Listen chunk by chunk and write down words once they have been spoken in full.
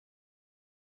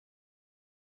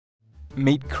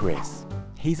Meet Chris.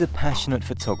 He's a passionate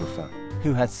photographer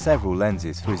who has several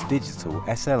lenses for his digital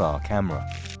SLR camera.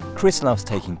 Chris loves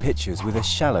taking pictures with a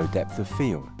shallow depth of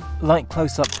field, like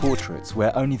close-up portraits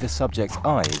where only the subject's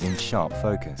eye is in sharp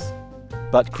focus.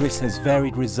 But Chris has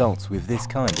varied results with this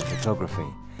kind of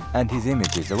photography, and his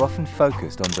images are often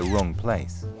focused on the wrong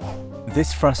place.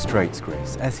 This frustrates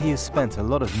Chris as he has spent a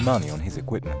lot of money on his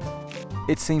equipment.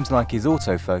 It seems like his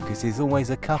autofocus is always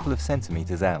a couple of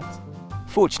centimeters out.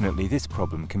 Fortunately, this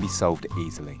problem can be solved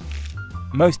easily.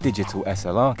 Most digital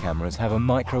SLR cameras have a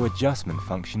micro adjustment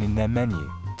function in their menu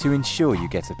to ensure you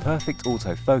get a perfect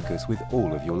autofocus with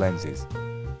all of your lenses.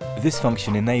 This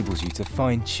function enables you to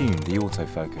fine-tune the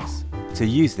autofocus. To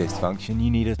use this function,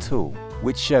 you need a tool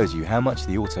which shows you how much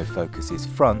the autofocus is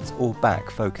front or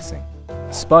back focusing.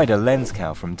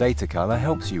 SpyderLensCal from Datacolor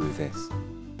helps you with this.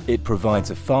 It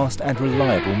provides a fast and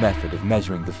reliable method of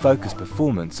measuring the focus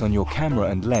performance on your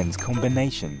camera and lens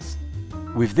combinations.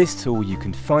 With this tool, you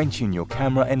can fine-tune your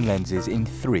camera and lenses in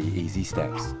 3 easy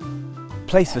steps.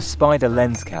 Place the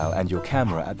SpyderLensCal and your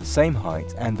camera at the same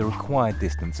height and the required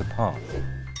distance apart.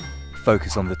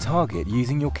 Focus on the target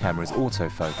using your camera's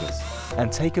autofocus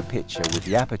and take a picture with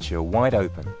the aperture wide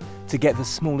open to get the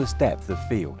smallest depth of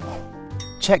field.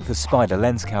 Check the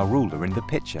SpyderLensCal ruler in the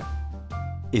picture.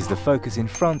 Is the focus in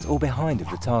front or behind of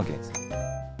the target?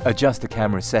 Adjust the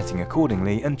camera setting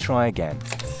accordingly and try again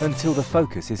until the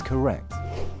focus is correct.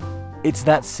 It's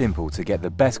that simple to get the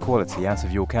best quality out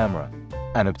of your camera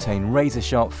and obtain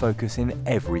razor-sharp focus in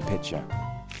every picture.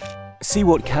 See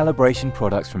what calibration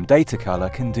products from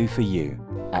Datacolor can do for you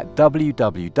at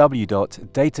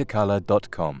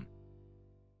www.datacolor.com.